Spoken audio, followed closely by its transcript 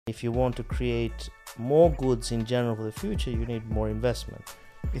If you want to create more goods in general for the future, you need more investment.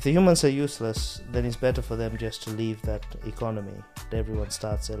 If the humans are useless, then it's better for them just to leave that economy. Everyone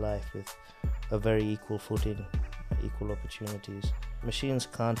starts their life with a very equal footing, equal opportunities. Machines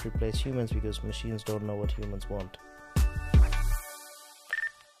can't replace humans because machines don't know what humans want.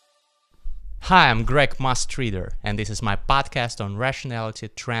 Hi, I'm Greg Mustreader, and this is my podcast on rationality,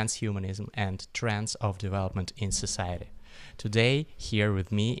 transhumanism, and trends of development in society. Today, here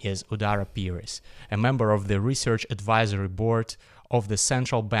with me is Udara Peiris, a member of the Research Advisory Board of the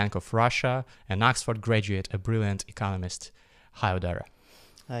Central Bank of Russia, an Oxford graduate, a brilliant economist. Hi, Udara.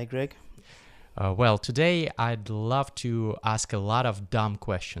 Hi, Greg. Well, today I'd love to ask a lot of dumb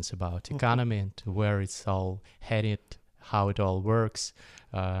questions about economy and where it's all headed, how it all works.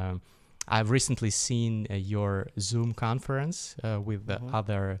 I've recently seen your Zoom conference with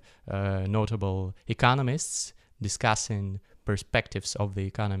other notable economists discussing perspectives of the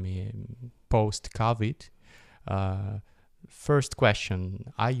economy post-COVID. First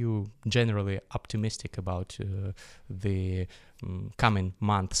question, are you generally optimistic about the coming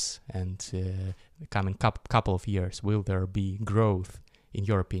months and the coming couple of years? Will there be growth, in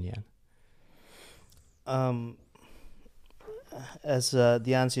your opinion? As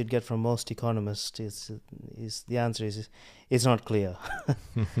the answer you'd get from most economists is the answer is it's not clear.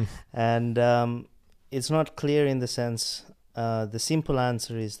 And it's not clear in the sense, the simple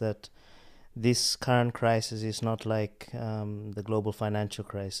answer is that this current crisis is not like the global financial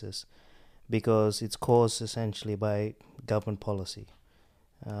crisis, because it's caused essentially by government policy.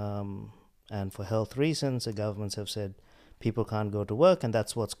 And for health reasons, the governments have said people can't go to work, and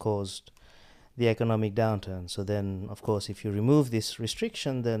that's what's caused the economic downturn. So then, of course, if you remove this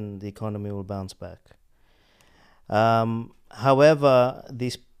restriction, then the economy will bounce back. However,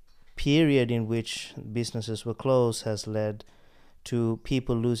 this period in which businesses were closed has led to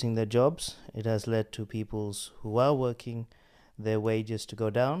people losing their jobs. It has led to people who are working, their wages to go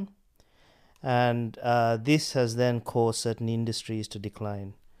down. And this has then caused certain industries to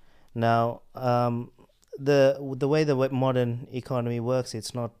decline. Now, the way the modern economy works,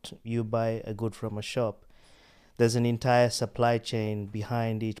 it's not you buy a good from a shop. There's an entire supply chain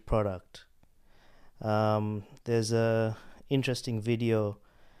behind each product. There's a interesting video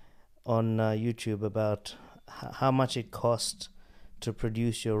on YouTube about how much it costs to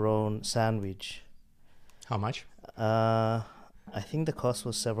produce your own sandwich. How much? I think the cost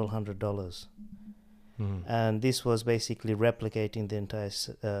was several $100s. And this was basically replicating the entire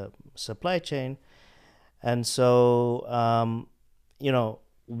supply chain. And so,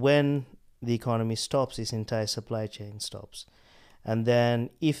 when the economy stops, this entire supply chain stops. And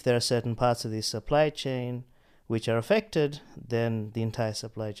then if there are certain parts of this supply chain which are affected, then the entire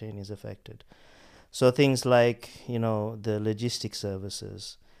supply chain is affected. So things like, the logistics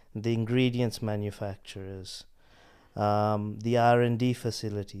services, the ingredients manufacturers, the R&D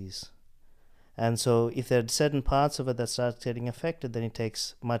facilities. And so if there are certain parts of it that start getting affected, then it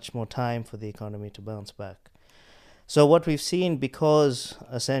takes much more time for the economy to bounce back. So what we've seen, because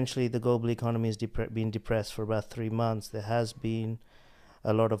essentially the global economy has been depressed for about 3 months, there has been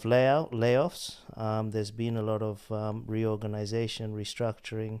a lot of layoffs. There's been a lot of reorganization,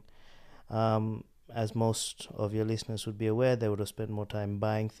 restructuring. As most of your listeners would be aware, they would have spent more time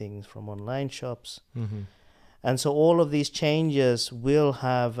buying things from online shops. And so all of these changes will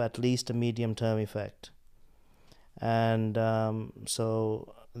have at least a medium-term effect. And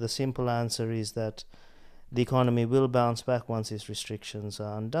so the simple answer is that the economy will bounce back once these restrictions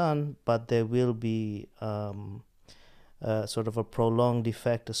are undone, but there will be sort of a prolonged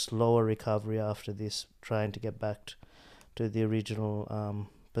effect, a slower recovery after this, trying to get back to the original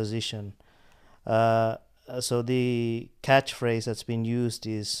position. So the catchphrase that's been used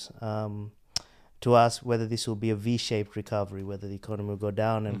is to ask whether this will be a V-shaped recovery, whether the economy will go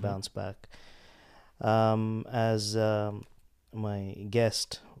down and bounce back. As my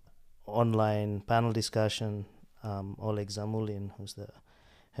guest online panel discussion, Oleg Zamulin, who's the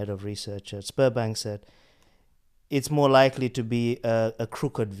head of research at Sberbank, said, it's more likely to be a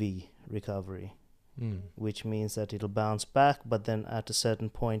crooked V recovery, which means that it'll bounce back, but then at a certain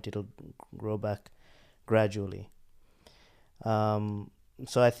point it'll grow back gradually.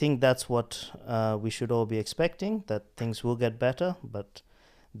 So I think that's what we should all be expecting, that things will get better, but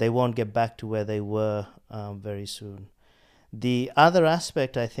they won't get back to where they were very soon. The other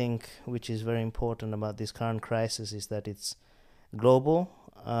aspect, I think, which is very important about this current crisis is that it's global,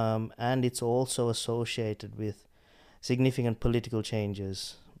 and it's also associated with significant political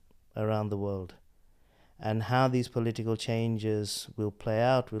changes around the world. And how these political changes will play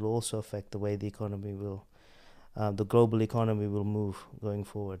out will also affect the way the economy will the global economy will move going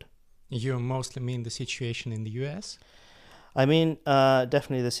forward. You mostly mean the situation in the US? I mean,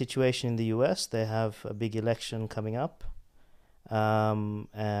 definitely the situation in the US. They have a big election coming up.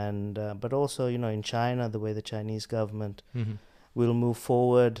 But also, in China, the way the Chinese government will move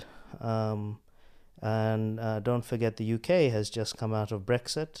forward. Don't forget, the UK has just come out of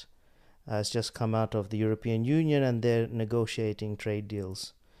Brexit, has just come out of the European Union, and they're negotiating trade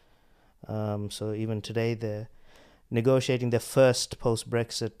deals. So even today, they're negotiating their first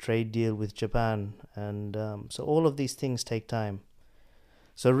post-Brexit trade deal with Japan. And so all of these things take time.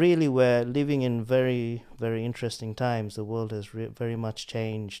 So really, we're living in very, very interesting times. The world has very much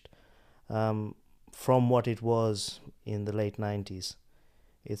changed from what it was in the late 90s.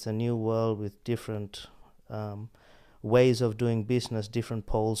 It's a new world with different ways of doing business, different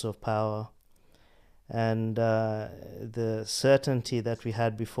poles of power. And the certainty that we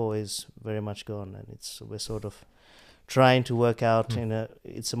had before is very much gone. And we're sort of trying to work out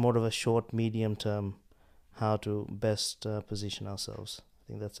it's a more of a short, medium term, how to best position ourselves. I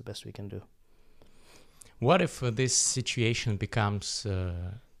think that's the best we can do. What if this situation becomes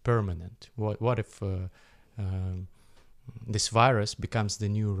permanent? What if this virus becomes the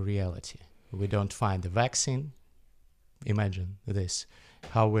new reality? We don't find a vaccine. Imagine this.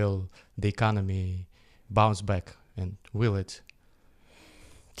 How will the economy bounce back, and will it?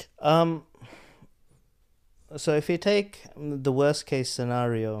 So if you take the worst case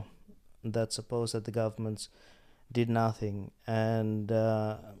scenario, that suppose that the governments did nothing, and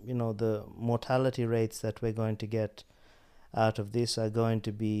the mortality rates that we're going to get out of this are going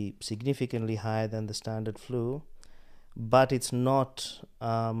to be significantly higher than the standard flu, but it's not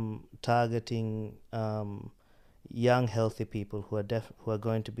targeting young, healthy people who are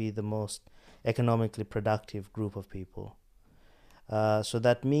going to be the most economically productive group of people. So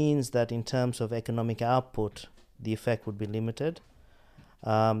that means that in terms of economic output, the effect would be limited.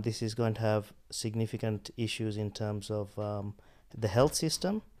 This is going to have significant issues in terms of the health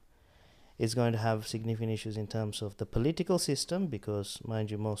system. It's going to have significant issues in terms of the political system, because,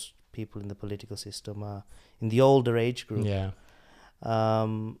 mind you, most people in the political system are in the older age group. Yeah.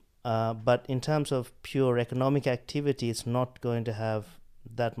 But in terms of pure economic activity, it's not going to have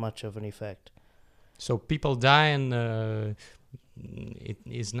that much of an effect. So people die, and it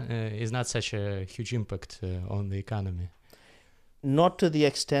is not such a huge impact on the economy. Not to the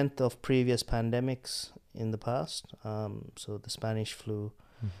extent of previous pandemics in the past. So the Spanish flu,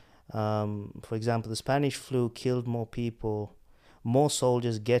 for example, the Spanish flu killed more people, more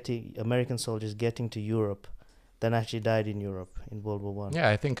American soldiers getting to Europe than actually died in Europe in World War I. Yeah,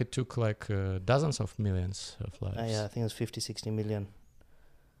 I think it took like dozens of millions of lives. Yeah, I think it was 50, 60 million.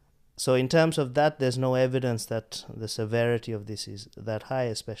 So in terms of that, there's no evidence that the severity of this is that high,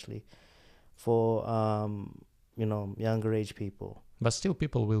 especially for younger age people. But still,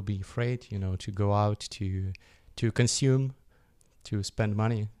 people will be afraid, to go out, to consume, to spend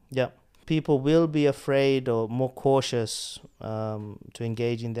money. Yeah, people will be afraid or more cautious to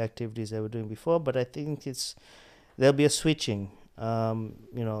engage in the activities they were doing before. But I think there'll be a switching.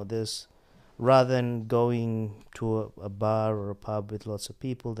 There's, rather than going to a bar or a pub with lots of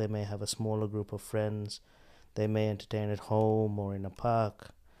people, they may have a smaller group of friends. They may entertain at home or in a park.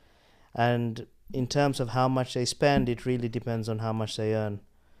 And in terms of how much they spend, it really depends on how much they earn.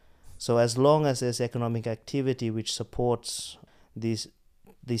 So as long as there's economic activity which supports these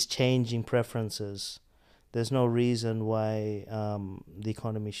changing preferences, there's no reason why the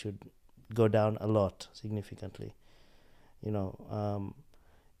economy should go down a lot significantly.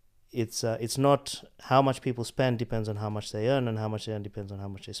 It's not how much people spend depends on how much they earn, and how much they earn depends on how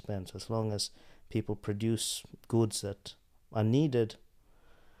much they spend. So as long as people produce goods that are needed,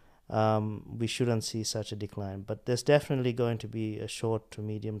 we shouldn't see such a decline. But there's definitely going to be a short to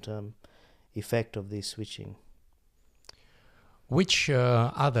medium term effect of this switching. Which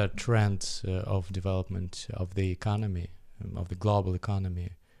other trends of development of the economy, of the global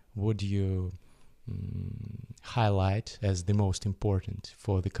economy, would you highlight as the most important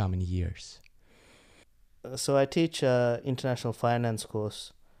for the coming years? So I teach an international finance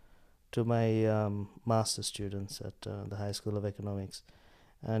course to my master's students at the High School of Economics.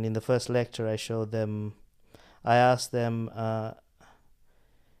 And in the first lecture, I asked them,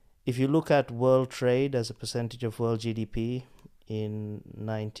 if you look at world trade as a percentage of world GDP in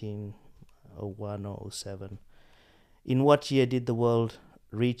 1901 or 07, in what year did the world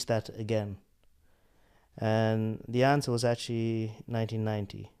reach that again? And the answer was actually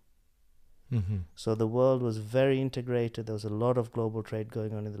 1990. Mm-hmm. So the world was very integrated. There was a lot of global trade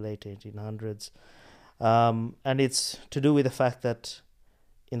going on in the late 1800s. And it's to do with the fact that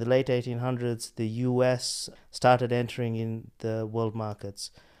in the late 1800s, the US started entering in the world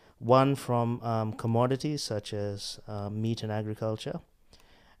markets. One from commodities such as meat and agriculture,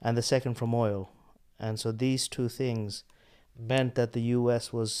 and the second from oil. And so these two things meant that the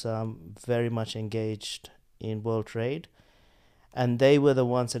US was very much engaged in world trade, and they were the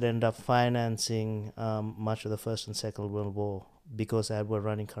ones that ended up financing much of the First and Second World War because they were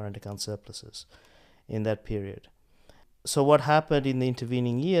running current account surpluses in that period. So what happened in the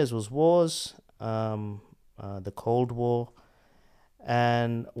intervening years was wars, the Cold War,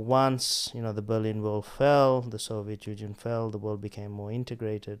 and once the Berlin Wall fell, the Soviet Union fell, the world became more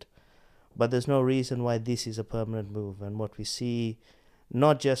integrated. But there's no reason why this is a permanent move. And what we see,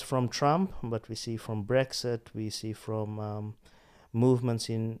 not just from Trump, but we see from Brexit, we see from movements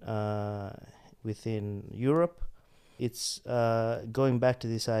within Europe, it's going back to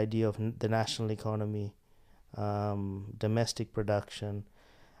this idea of the national economy, domestic production,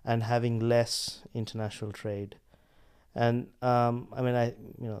 and having less international trade. And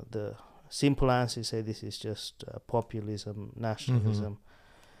the simple answer is say this is just populism, nationalism.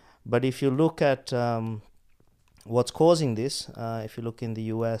 But if you look at what's causing this, if you look in the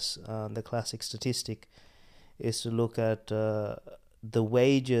US, the classic statistic is to look at the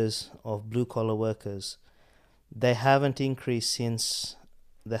wages of blue-collar workers. They've barely increased since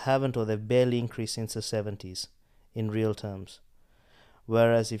the 70s in real terms.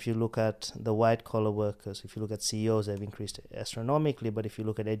 Whereas if you look at the white-collar workers, if you look at CEOs, they've increased astronomically, but if you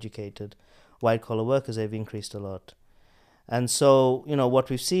look at educated white-collar workers, they've increased a lot. And so, what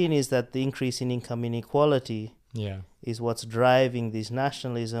we've seen is that the increase in income inequality is what's driving this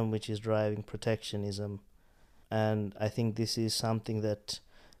nationalism, which is driving protectionism. And I think this is something that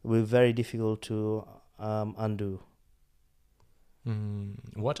will be very difficult to undo.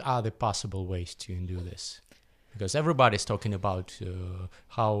 What are the possible ways to undo this? Because everybody's talking about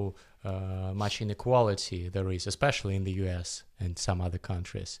how much inequality there is, especially in the US and some other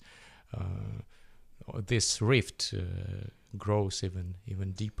countries. This rift grows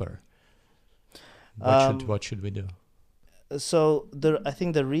even deeper. What should we do? So I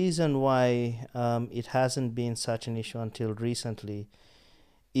think the reason why it hasn't been such an issue until recently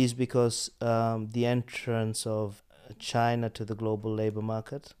is because the entrance of China to the global labor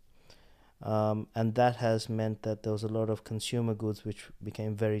market. And that has meant that there was a lot of consumer goods which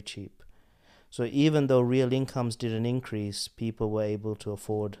became very cheap. So even though real incomes didn't increase, people were able to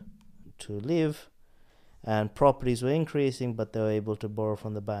afford to live, and properties were increasing, but they were able to borrow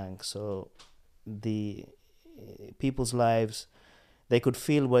from the bank. So the people's lives, they could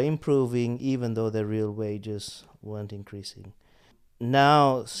feel were improving even though their real wages weren't increasing.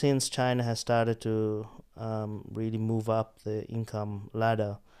 Now, since China has started to really move up the income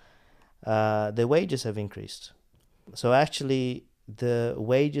ladder, the wages have increased. So actually, the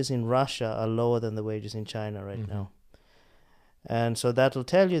wages in Russia are lower than the wages in China right now. And so that will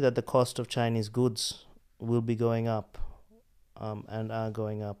tell you that the cost of Chinese goods will be going up and are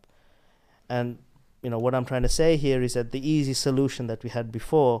going up. And, what I'm trying to say here is that the easy solution that we had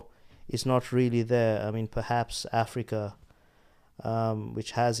before is not really there. I mean, perhaps Africa,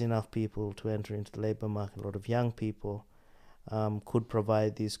 which has enough people to enter into the labor market, a lot of young people, could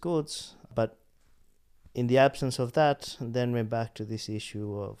provide these goods. But in the absence of that, then we're back to this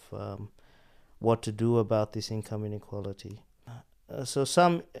issue of what to do about this income inequality. So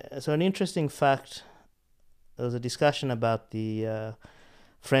an interesting fact, there was a discussion about the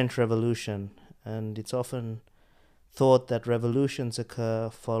French Revolution, and it's often thought that revolutions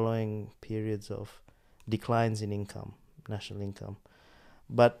occur following periods of declines in income, national income.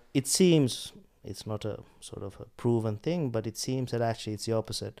 But it seems, it's not a sort of a proven thing, but it seems that actually it's the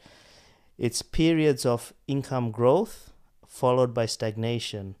opposite. It's periods of income growth followed by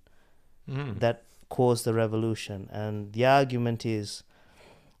stagnation that cause the revolution. And the argument is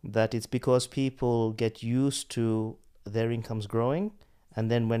that it's because people get used to their incomes growing, and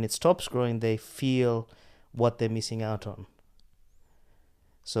then when it stops growing, they feel what they're missing out on.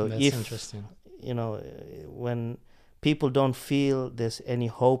 So that's interesting. When people don't feel there's any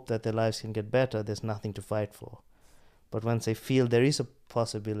hope that their lives can get better, there's nothing to fight for. But once they feel there is a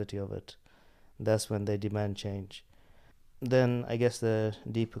possibility of it, that's when they demand change. Then I guess the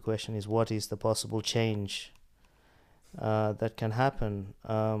deeper question is, what is the possible change that can happen?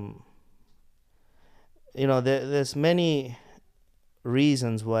 There's many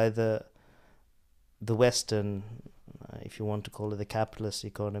reasons why the Western, if you want to call it the capitalist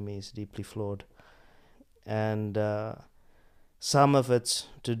economy, is deeply flawed. And some of it's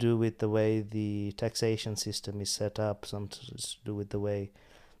to do with the way the taxation system is set up, some to do with the way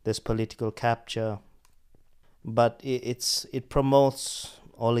there's political capture. But it promotes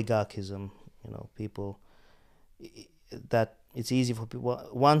oligarchism. People that it's easy for people.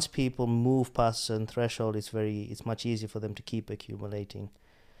 Once people move past a certain threshold, it's much easier for them to keep accumulating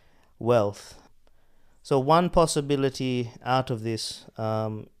wealth. So one possibility out of this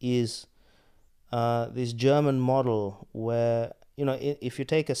is this German model where, if you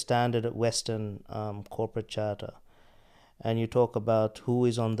take a standard Western corporate charter and you talk about who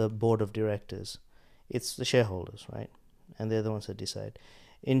is on the board of directors, it's the shareholders, right? And they're the ones that decide.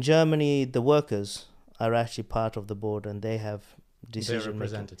 In Germany, the workers are actually part of the board and they have decision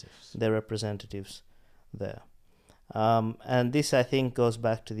making. They're representatives there. And this, I think, goes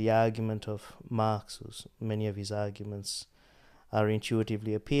back to the argument of Marx, many of his arguments are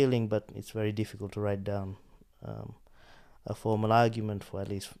intuitively appealing, but it's very difficult to write down a formal argument for. At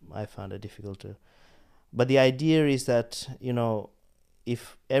least I found it difficult to. But the idea is that,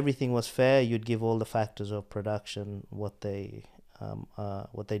 if everything was fair, you'd give all the factors of production what they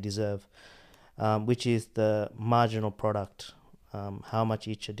deserve, which is the marginal product, how much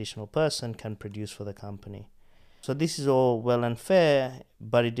each additional person can produce for the company. So this is all well and fair,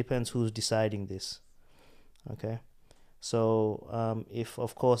 but it depends who's deciding this. Okay, so if,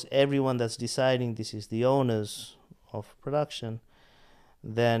 of course, everyone that's deciding this is the owners of production,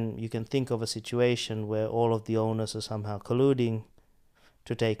 then you can think of a situation where all of the owners are somehow colluding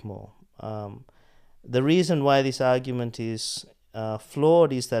to take more. The reason why this argument is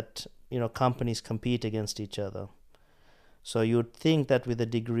flawed is that companies compete against each other. So you'd think that with a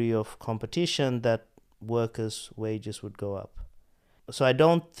degree of competition that workers' wages would go up. So I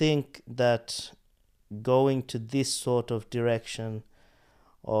don't think that going to this sort of direction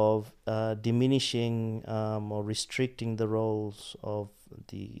of diminishing or restricting the roles of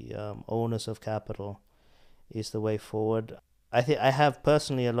the owners of capital is the way forward. I have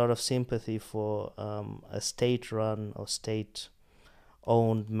personally a lot of sympathy for a state-run or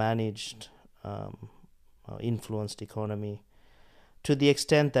state-owned, managed, influenced economy, to the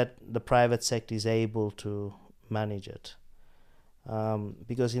extent that the private sector is able to manage it.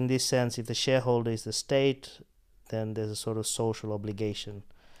 Because in this sense, if the shareholder is the state, then there's a sort of social obligation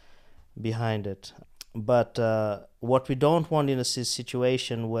behind it. But what we don't want in a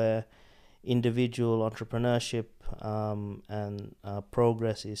situation where individual entrepreneurship and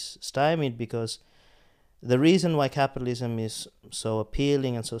progress is stymied, because the reason why capitalism is so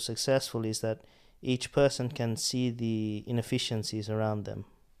appealing and so successful is that each person can see the inefficiencies around them,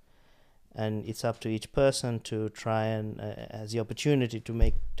 and it's up to each person to try and has the opportunity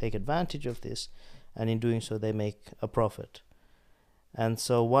to take advantage of this, and in doing so they make a profit. And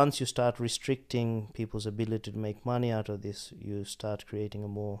so once you start restricting people's ability to make money out of this, you start creating a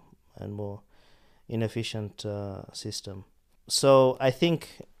more and more inefficient system. So I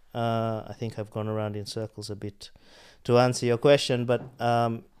think I've gone around in circles a bit to answer your question, but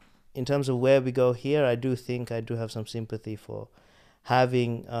in terms of where we go here, I do have some sympathy for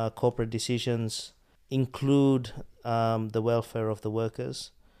having corporate decisions include the welfare of the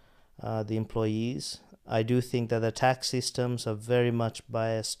workers, the employees. I do think that the tax systems are very much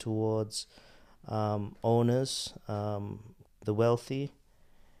biased towards owners, the wealthy.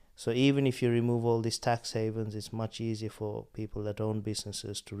 So even if you remove all these tax havens, it's much easier for people that own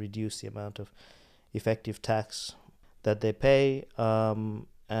businesses to reduce the amount of effective tax that they pay.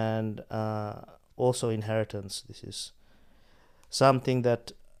 And also inheritance. This is something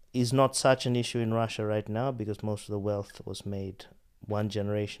that is not such an issue in Russia right now because most of the wealth was made one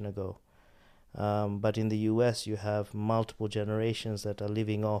generation ago. But in the US, you have multiple generations that are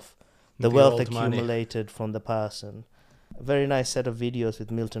living off the wealth accumulated from the past. And a very nice set of videos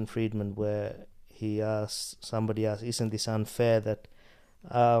with Milton Friedman where somebody asked, isn't this unfair that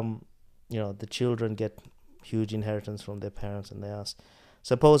the children get huge inheritance from their parents? And they asked,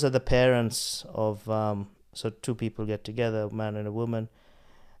 suppose that the parents of, so two people get together, a man and a woman,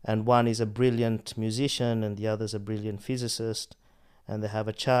 and one is a brilliant musician and the other is a brilliant physicist, and they have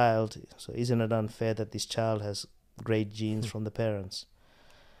a child. So isn't it unfair that this child has great genes from the parents?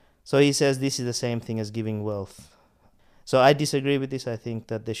 So he says this is the same thing as giving wealth. So I disagree with this. I think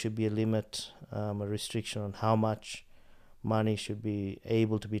that there should be a limit, a restriction on how much money should be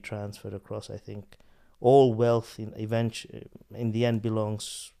able to be transferred across. I think all wealth in the end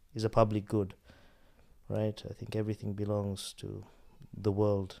is a public good, right? I think everything belongs to the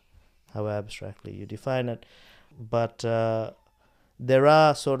world, however abstractly you define it. But there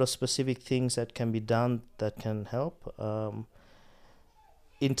are sort of specific things that can be done that can help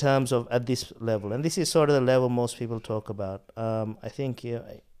in terms of at this level. And this is sort of the level most people talk about. I think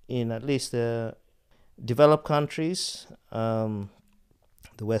in at least the developed countries, the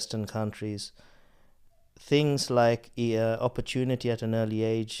Western countries, things like opportunity at an early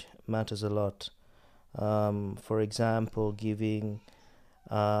age matters a lot. For example, giving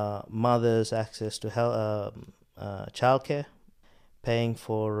mothers access to childcare, paying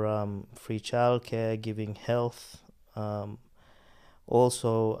for free childcare, giving health,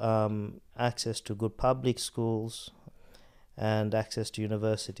 also access to good public schools, and access to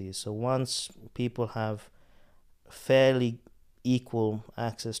universities. So once people have fairly equal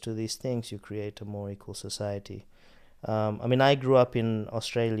access to these things, you create a more equal society. I grew up in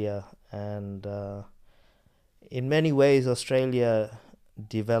Australia, and in many ways Australia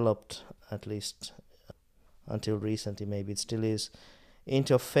developed, at least until recently, maybe it still is,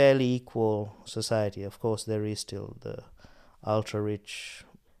 into a fairly equal society. Of course, there is still the ultra rich,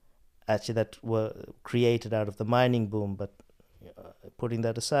 actually, that were created out of the mining boom, but putting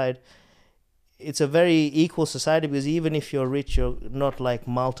that aside, it's a very equal society, because even if you're rich, you're not like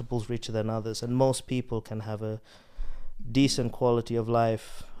multiples richer than others, and most people can have a decent quality of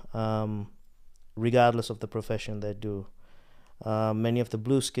life regardless of the profession they do. Many of the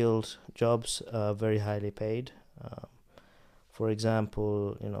blue-skilled jobs are very highly paid. For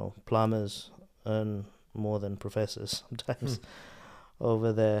example, plumbers earn more than professors sometimes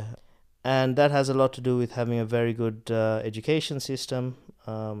over there. And that has a lot to do with having a very good education system,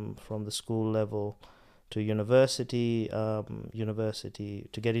 from the school level to university.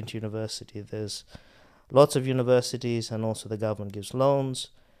 To get into university, there's lots of universities, and also the government gives loans.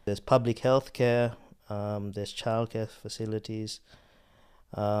 There's public health care, there's childcare facilities,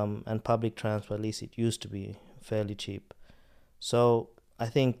 and public transport. At least it used to be fairly cheap. So I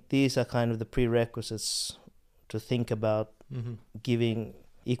think these are kind of the prerequisites to think about giving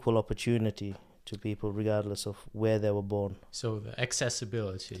equal opportunity to people regardless of where they were born. So the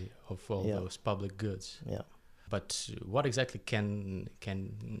accessibility of all those public goods. Yeah. But what exactly can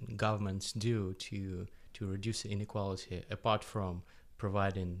governments do to reduce inequality, apart from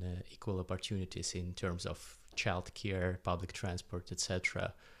providing equal opportunities in terms of childcare, public transport,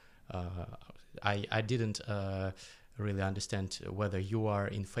 etc.? I didn't really understand whether you are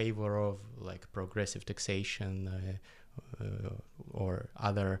in favor of like progressive taxation or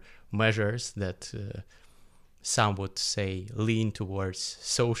other measures that some would say lean towards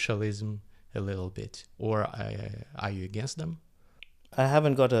socialism a little bit, or are you against them? I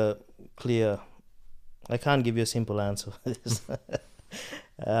haven't got a clear... I can't give you a simple answer for this.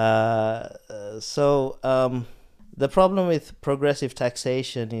 The problem with progressive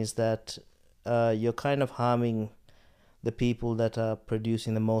taxation is that you're kind of harming the people that are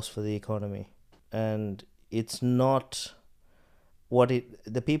producing the most for the economy. And it's not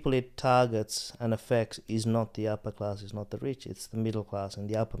the people it targets and affects is not the upper class, it's not the rich, it's the middle class and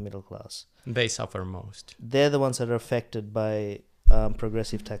the upper middle class. They suffer most. They're the ones that are affected by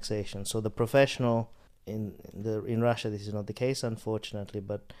progressive taxation. So the professional, in Russia this is not the case, unfortunately,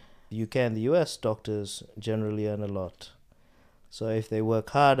 but the UK and the US, doctors generally earn a lot. So if they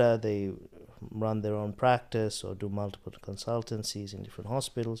work harder, they run their own practice or do multiple consultancies in different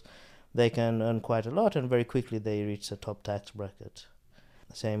hospitals, they can earn quite a lot, and very quickly they reach the top tax bracket.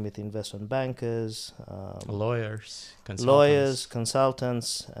 Same with investment bankers, lawyers,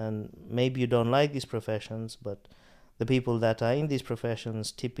 consultants, and maybe you don't like these professions, but the people that are in these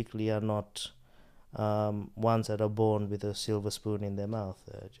professions typically are not ones that are born with a silver spoon in their mouth.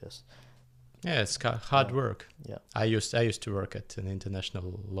 They're just... Yeah, it's hard work. Yeah, I used to work at an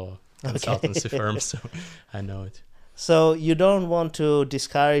international law consultancy firm, so I know it. So you don't want to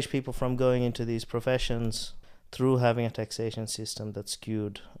discourage people from going into these professions through having a taxation system that's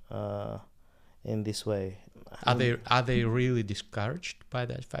skewed in this way. Are they really discouraged by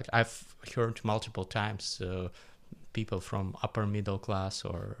that fact? I've heard multiple times people from upper middle class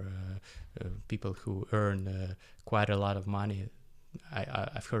or people who earn quite a lot of money.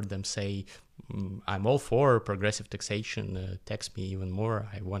 I've heard them say, "I'm all for progressive taxation. Tax me even more.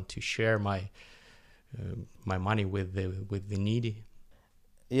 I want to share my money with the needy."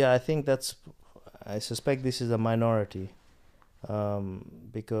 Yeah, I suspect this is a minority,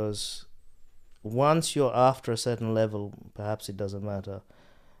 because once you're after a certain level, perhaps it doesn't matter.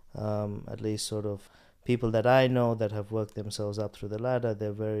 At least sort of people that I know that have worked themselves up through the ladder,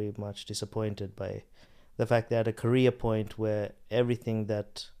 they're very much disappointed by the fact they're at a career point where everything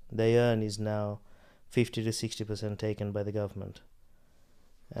that they earn is now 50 to 60% taken by the government.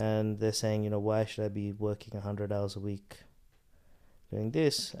 And they're saying, why should I be working 100 hours a week doing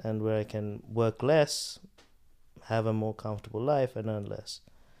this, and where I can work less, have a more comfortable life, and earn less.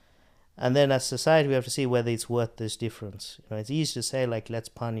 And then as society, we have to see whether it's worth this difference. It's easy to say, like, let's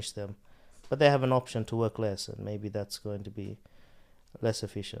punish them, but they have an option to work less, and maybe that's going to be less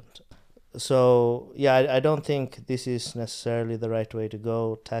efficient. So yeah, I don't think this is necessarily the right way to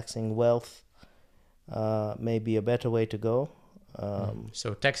go. Taxing wealth may be a better way to go.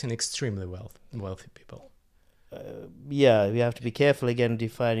 So taxing extremely wealthy people. Yeah, we have to be careful again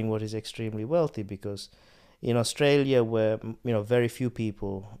defining what is extremely wealthy, because in Australia, where very few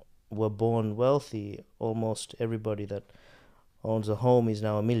people were born wealthy, almost everybody that owns a home is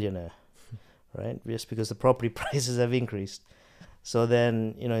now a millionaire, right? Just because the property prices have increased. So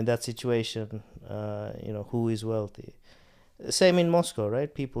then, in that situation, who is wealthy? Same in Moscow,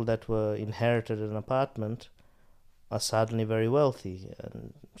 right? People that were inherited an apartment are suddenly very wealthy,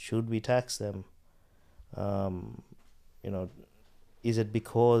 and should we tax them? Um, is it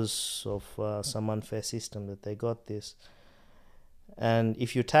because of some unfair system that they got this? And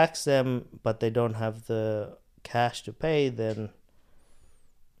if you tax them but they don't have the cash to pay, then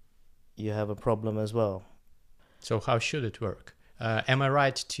you have a problem as well. So how should it work? Am I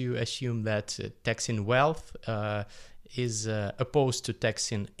right to assume that taxing wealth is opposed to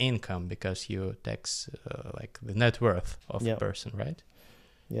taxing income, because you tax like the net worth of a person, right?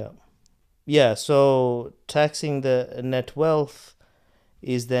 Yeah, so taxing the net wealth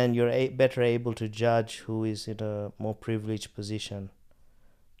is then you're better able to judge who is in a more privileged position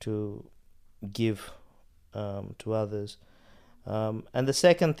to give to others. And the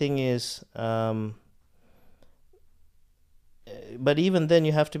second thing is, but even then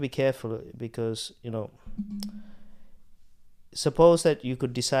you have to be careful, because, suppose that you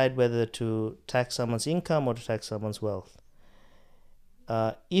could decide whether to tax someone's income or to tax someone's wealth.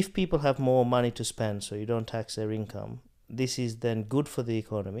 If people have more money to spend, so you don't tax their income, this is then good for the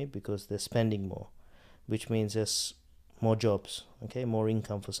economy because they're spending more, which means there's more jobs, okay, more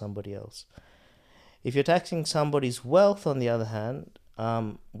income for somebody else. If you're taxing somebody's wealth, on the other hand,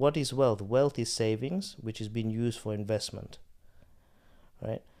 what is wealth? Wealth is savings, which is being used for investment,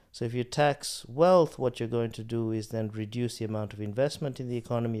 right? So if you tax wealth, what you're going to do is then reduce the amount of investment in the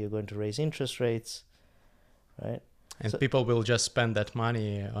economy. You're going to raise interest rates, right? And people will just spend that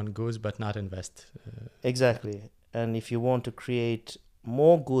money on goods but not invest. Exactly. And if you want to create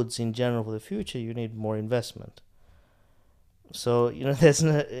more goods in general for the future, you need more investment. So, there's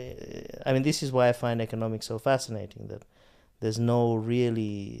no, this is why I find economics so fascinating, that there's no real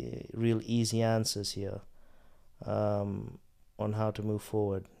easy answers here on how to move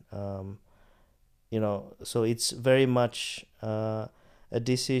forward. So it's very much a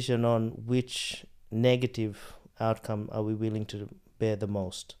decision on which negative outcome are we willing to bear the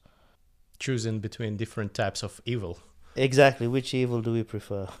most. Choosing between different types of evil. Exactly. Which evil do we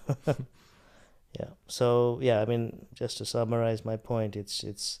prefer? Yeah. So, just to summarize my point,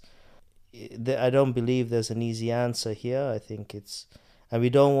 I don't believe there's an easy answer here. I think and we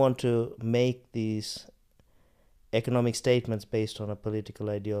don't want to make these economic statements based on a political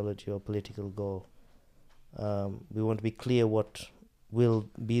ideology or political goal. We want to be clear what will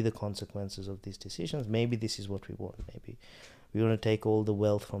be the consequences of these decisions. Maybe this is what we want. Maybe we want to take all the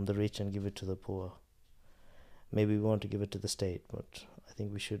wealth from the rich and give it to the poor. Maybe we want to give it to the state, but I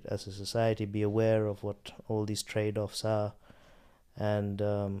think we should, as a society, be aware of what all these trade-offs are, and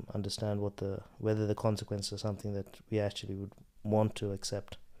understand whether the consequences are something that we actually would want to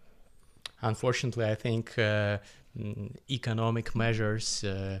accept. Unfortunately, I think economic measures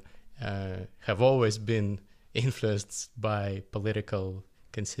have always been influenced by political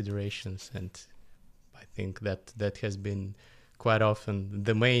considerations, and I think that has been quite often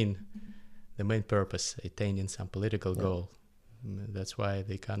the main purpose, attaining some political goal. That's why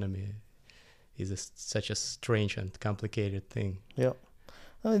the economy is such a strange and complicated thing. Yeah,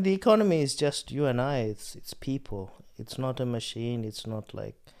 the economy is just you and I. It's people. It's not a machine. It's not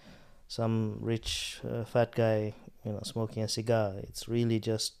like some rich fat guy, smoking a cigar. It's really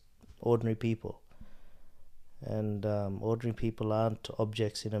just ordinary people. And ordinary people aren't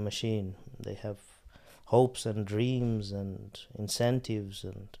objects in a machine. They have hopes and dreams and incentives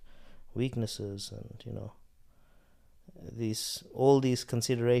and weaknesses, and all these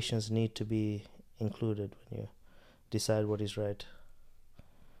considerations need to be included when you decide what is right.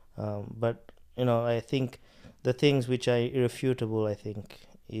 But I think the things which are irrefutable, I think,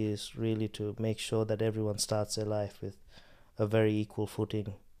 is really to make sure that everyone starts their life with a very equal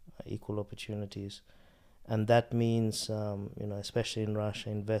footing, equal opportunities. And that means, especially in Russia,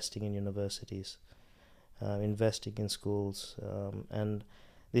 investing in universities, investing in schools. And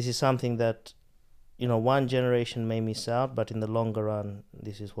this is something that, one generation may miss out, but in the longer run,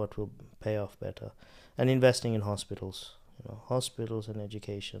 this is what will pay off better. And investing in hospitals, hospitals and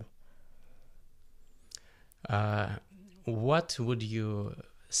education. What would you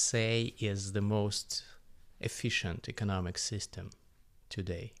say is the most efficient economic system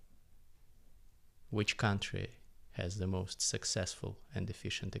today? which country has the most successful and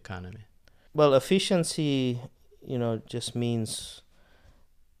efficient economy? Well, efficiency, just means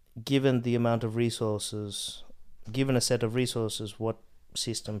given the amount of resources, given a set of resources, what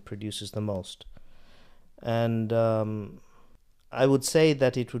system produces the most. And I would say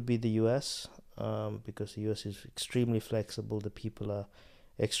that it would be the US, because the US is extremely flexible. The people are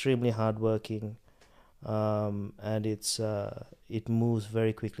extremely hardworking, and it moves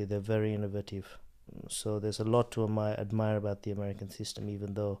very quickly. They're very innovative. So there's a lot to admire about the American system,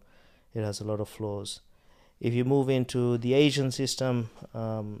 even though it has a lot of flaws. If you move into the Asian system,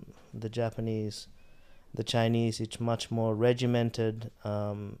 the Japanese, the Chinese, it's much more regimented.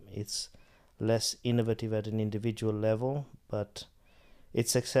 It's less innovative at an individual level, but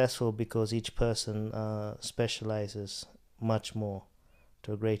it's successful because each person specializes much more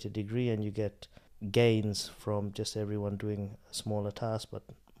to a greater degree, and you get gains from just everyone doing a smaller task but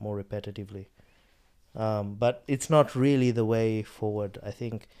more repetitively. But it's not really the way forward, I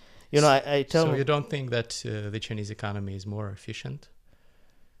think. I tell. So you don't think that the Chinese economy is more efficient?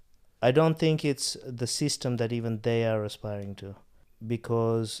 I don't think it's the system that even they are aspiring to,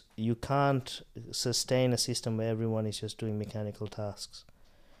 because you can't sustain a system where everyone is just doing mechanical tasks.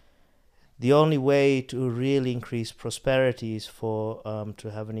 The only way to really increase prosperity is for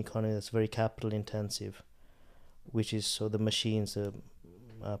to have an economy that's very capital intensive, which is so the machines are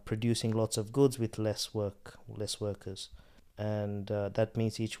producing lots of goods with less workers. And that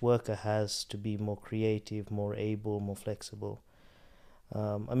means each worker has to be more creative, more able, more flexible.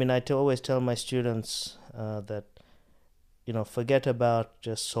 I always tell my students that, forget about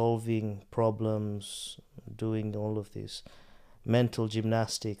just solving problems, doing all of this mental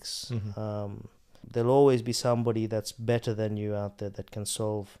gymnastics. Mm-hmm. There'll always be somebody that's better than you out there that can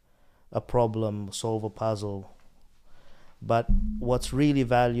solve a problem, solve a puzzle. But what's really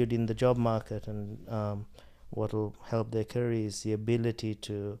valued in the job market and what will help their career is the ability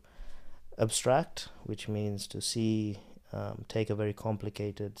to abstract, which means to see, take a very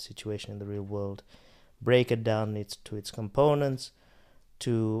complicated situation in the real world, break it down to its components,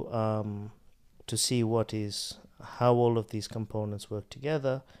 to see how all of these components work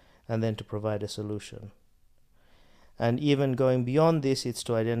together, and then to provide a solution. And even going beyond this, it's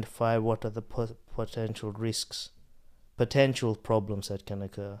to identify what are the potential risks, potential problems that can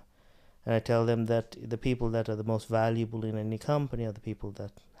occur. And I tell them that the people that are the most valuable in any company are the people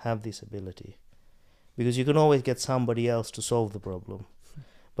that have this ability. Because you can always get somebody else to solve the problem.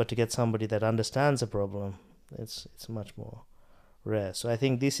 But to get somebody that understands a problem, it's much more rare. So I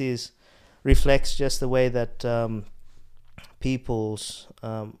think this reflects just the way that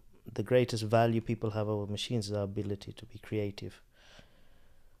the greatest value people have over machines is our ability to be creative.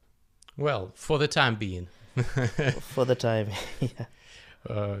 Well, for the time being. For the time, yeah.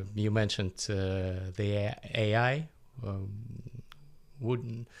 You mentioned the AI.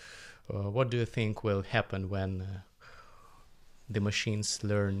 What do you think will happen when the machines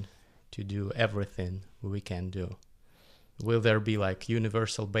learn to do everything we can do? Will there be like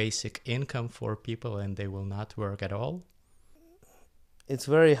universal basic income for people and they will not work at all? It's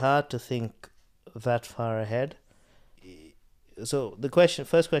very hard to think that far ahead. So the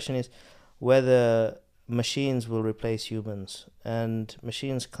first question is whether machines will replace humans, and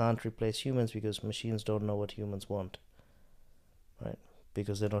machines can't replace humans because machines don't know what humans want, right?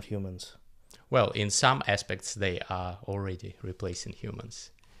 Because they're not humans. Well, in some aspects they are already replacing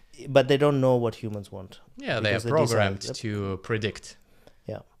humans. But they don't know what humans want. Yeah, they are programmed to predict.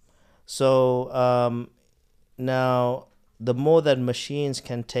 Yeah. So now the more that machines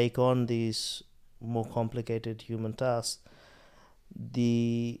can take on these more complicated human tasks,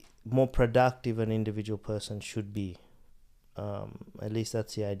 the more productive an individual person should be. At least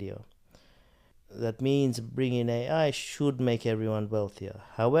that's the idea. That means bringing AI should make everyone wealthier.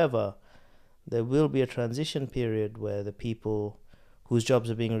 However, there will be a transition period where the people whose jobs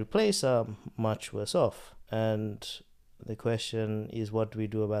are being replaced are much worse off. And the question is, what do we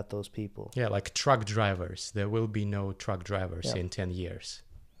do about those people? Yeah, like truck drivers. There will be no truck drivers in 10 years.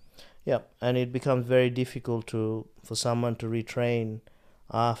 Yeah, and it becomes very difficult for someone to retrain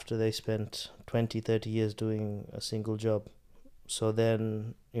after they spent 20, 30 years doing a single job. So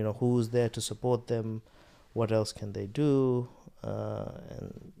then, who's there to support them? What else can they do?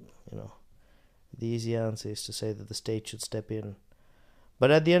 And the easy answer is to say that the state should step in.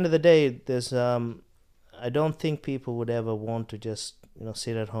 But at the end of the day, there's I don't think people would ever want to just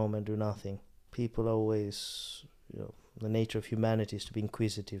sit at home and do nothing. People always, the nature of humanity is to be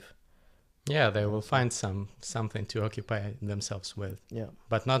inquisitive. Yeah, they will find something to occupy themselves with. Yeah,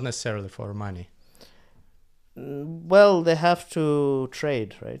 but not necessarily for money. Well, they have to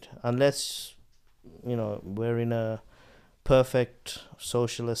trade, right? Unless we're in a perfect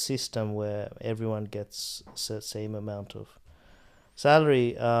socialist system where everyone gets the same amount of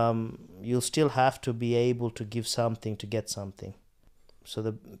salary, you'll still have to be able to give something to get something. So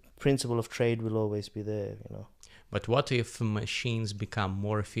the principle of trade will always be there, But what if machines become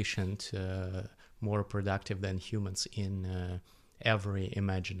more efficient, more productive than humans in every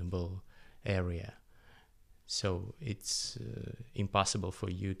imaginable area? So it's impossible for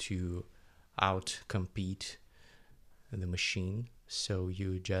you to out-compete the machine. So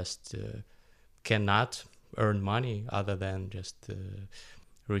you just cannot earn money other than just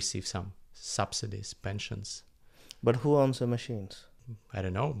receive some subsidies, pensions. But who owns the machines? I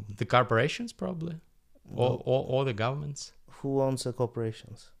don't know. The corporations probably. No. Or the governments. Who owns the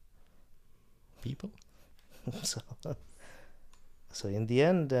corporations? People. So in the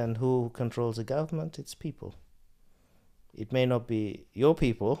end, and who controls the government? It's people. It may not be your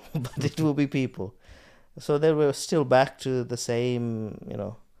people, but it will be people. So then we're still back to the same,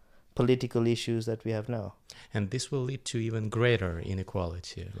 political issues that we have now. And this will lead to even greater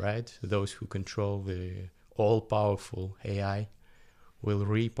inequality, right? Those who control the all-powerful AI will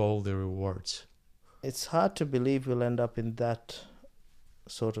reap all the rewards. It's hard to believe we'll end up in that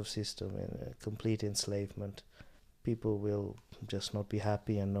sort of system, in a complete enslavement. People will just not be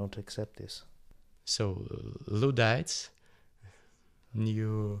happy and not accept this. So Luddites,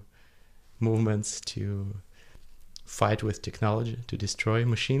 new movements to fight with technology to destroy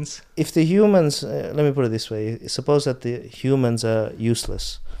machines. If the humans, let me put it this way, suppose that the humans are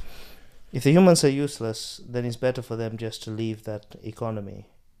useless. If the humans are useless, then it's better for them just to leave that economy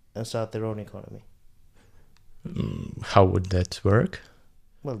and start their own economy. How would that work?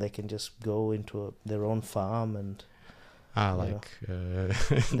 Well, they can just go into their own farm and...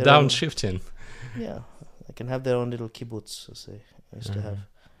 downshifting. Yeah, they can have their own little kibbutz, as they used to have.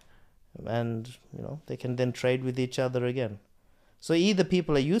 And, they can then trade with each other again. So either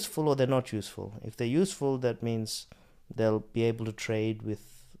people are useful or they're not useful. If they're useful, that means they'll be able to trade with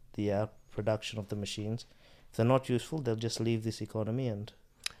the production of the machines. If they're not useful, they'll just leave this economy and...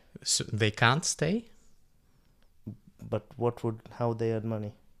 So they can't stay? But how they earn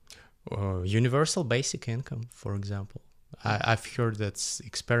money? Universal basic income, for example. I've heard that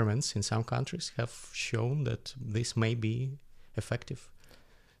experiments in some countries have shown that this may be effective.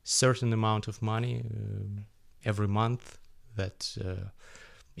 Certain amount of money every month that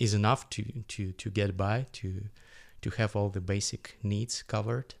is enough to get by, to have all the basic needs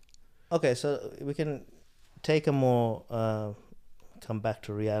covered. Okay, so we can take a more come back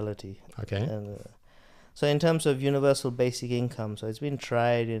to reality. Okay. And, so in terms of universal basic income, so it's been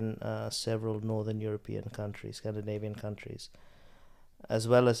tried in several Northern European countries, Scandinavian countries, as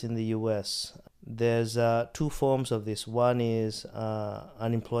well as in the US. There's two forms of this. One is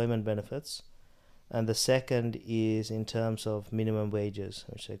unemployment benefits, and the second is in terms of minimum wages,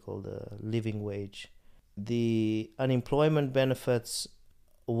 which they call the living wage. The unemployment benefits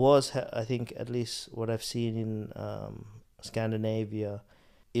was, I think, at least what I've seen in Scandinavia,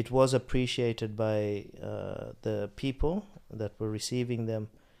 it was appreciated by the people that were receiving them,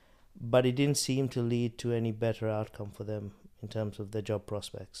 but it didn't seem to lead to any better outcome for them in terms of their job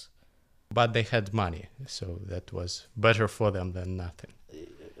prospects. But they had money, so that was better for them than nothing.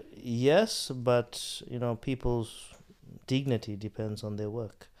 Yes, but people's dignity depends on their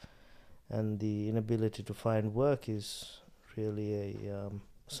work, and the inability to find work is really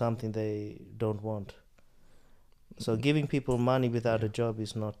something they don't want. So giving people money without a job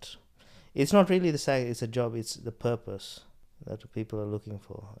is not... It's not really it's a job, it's the purpose that people are looking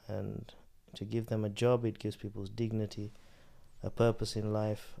for. And to give them a job, it gives people dignity, a purpose in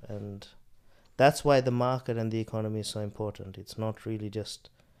life. And that's why the market and the economy is so important. It's not really just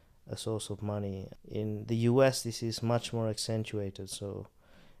a source of money. In the US, this is much more accentuated. So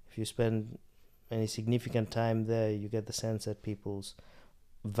if you spend any significant time there, you get the sense that people's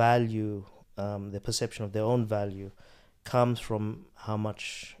value... the perception of their own value comes from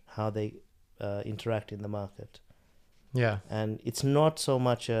how they interact in the market. Yeah. And it's not so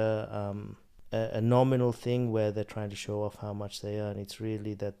much a nominal thing where they're trying to show off how much they earn. It's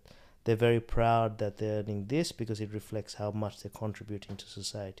really that they're very proud that they're earning this because it reflects how much they're contributing to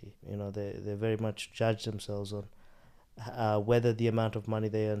society. They very much judge themselves on whether the amount of money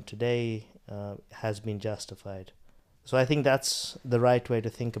they earn today has been justified. So I think that's the right way to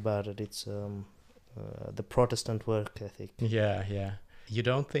think about it. It's the Protestant work ethic. Yeah. You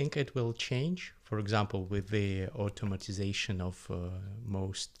don't think it will change? For example, with the automatization of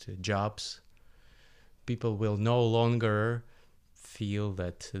most jobs, people will no longer feel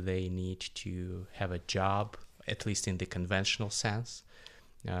that they need to have a job, at least in the conventional sense.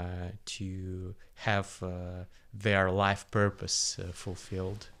 to have their life purpose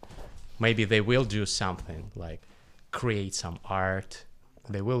fulfilled. Maybe they will do something like create some art.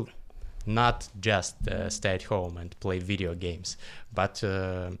 They will not just stay at home and play video games, but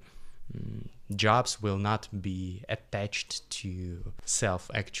jobs will not be attached to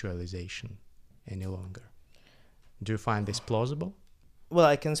self-actualization any longer. Do you find this plausible? Well,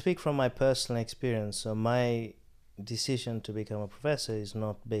 I can speak from my personal experience. So my decision to become a professor is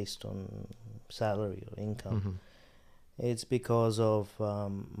not based on salary or income. Mm-hmm. It's because of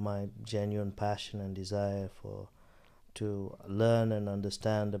my genuine passion and desire to learn and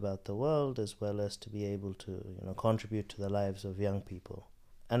understand about the world, as well as to be able to contribute to the lives of young people.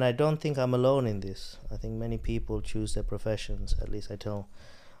 And I don't think I'm alone in this. I think many people choose their professions. At least I tell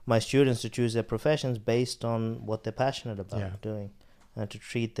my students to choose their professions based on what they're passionate about doing, and to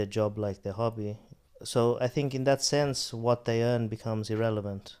treat their job like their hobby. So I think in that sense, what they earn becomes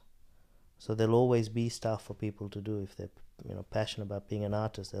irrelevant. So there'll always be stuff for people to do. If they're passionate about being an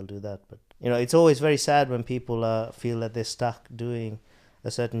artist, they'll do that. But it's always very sad when people feel that they're stuck doing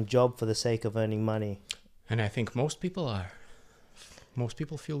a certain job for the sake of earning money. And I think most people are. Most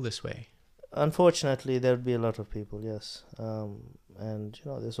people feel this way. Unfortunately, there would be a lot of people, yes. And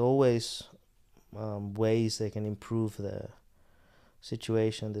there's always ways they can improve their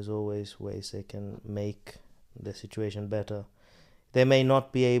situation. There's always ways they can make the situation better. They may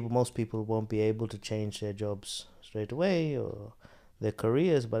not be able, most people won't be able to change their jobs straight away or their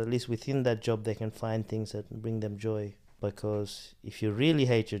careers, but at least within that job they can find things that bring them joy. Because if you really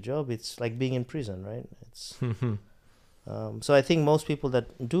hate your job, it's like being in prison, right? It's so I think most people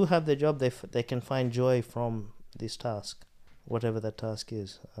that do have their job, they can find joy from this task, whatever that task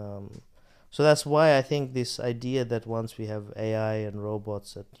is. So that's why I think this idea that once we have AI and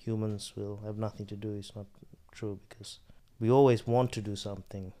robots that humans will have nothing to do is not true, because we always want to do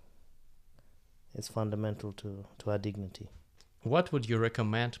something. It's fundamental to our dignity. What would you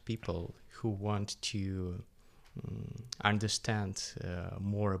recommend people who want to understand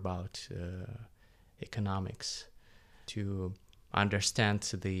more about economics, to understand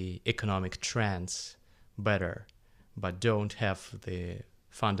the economic trends better, but don't have the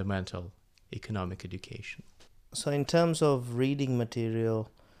fundamental economic education? So in terms of reading material,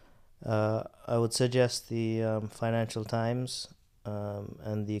 I would suggest the Financial Times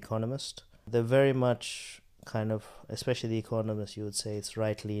and The Economist. They're very much kind of, especially The Economist, you would say it's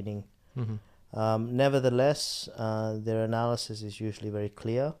right-leaning. Mm-hmm. Nevertheless, their analysis is usually very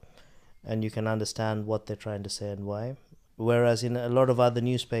clear, and you can understand what they're trying to say and why. Whereas in a lot of other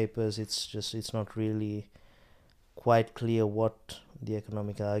newspapers, it's not really quite clear what the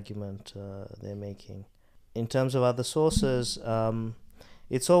economic argument they're making. In terms of other sources,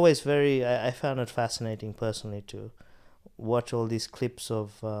 it's always I found it fascinating personally to watch all these clips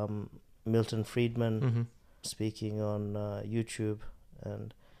of Milton Friedman speaking on YouTube,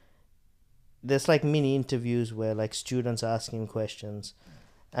 and there's like mini interviews where like students ask him questions,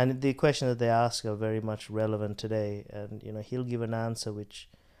 and the questions that they ask are very much relevant today, and he'll give an answer which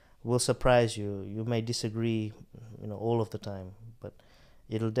will surprise you. You may disagree all of the time, but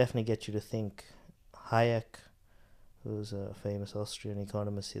it'll definitely get you to think. Hayek, who's a famous Austrian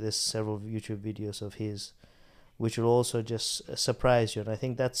economist, there's several YouTube videos of his which will also just surprise you, and I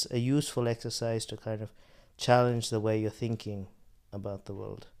think that's a useful exercise to kind of challenge the way you're thinking about the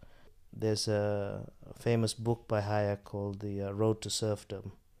world. There's a famous book by Hayek called The Road to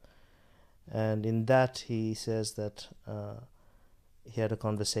Serfdom, and in that he says that he had a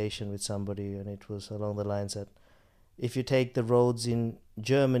conversation with somebody, and it was along the lines that if you take the roads in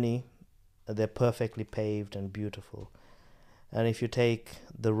Germany, they're perfectly paved and beautiful, and if you take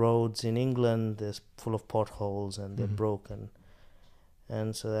the roads in England, they're full of potholes and they're broken.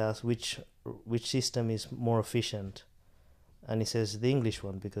 And so they ask which system is more efficient, and he says the English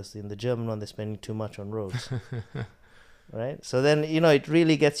one, because in the German one they're spending too much on roads. Right? So then it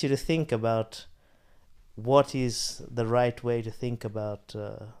really gets you to think about what is the right way to think about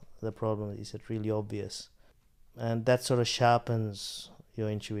the problem. Is it really obvious? And that sort of sharpens your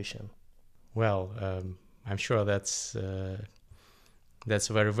intuition. Well, I'm sure that's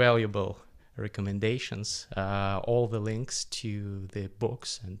very valuable recommendations. All the links to the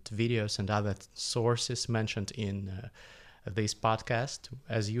books and videos and other sources mentioned in this podcast,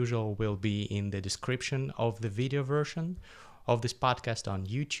 as usual, will be in the description of the video version of this podcast on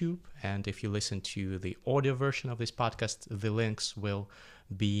YouTube. And if you listen to the audio version of this podcast, the links will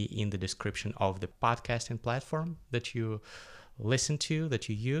be in the description of the podcasting platform that you listen to, that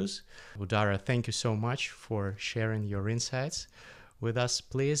you use. Udara, thank you so much for sharing your insights with us.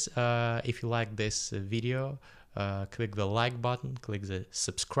 Please, if you like this video, click the like button, click the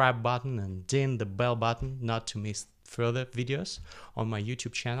subscribe button, and ding the bell button not to miss further videos on my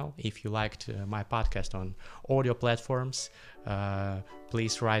YouTube channel. If you liked my podcast on audio platforms,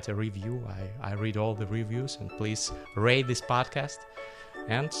 please write a review. I read all the reviews, and please rate this podcast,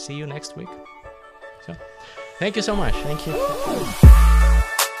 and see you next week. So, thank you so much. Thank you.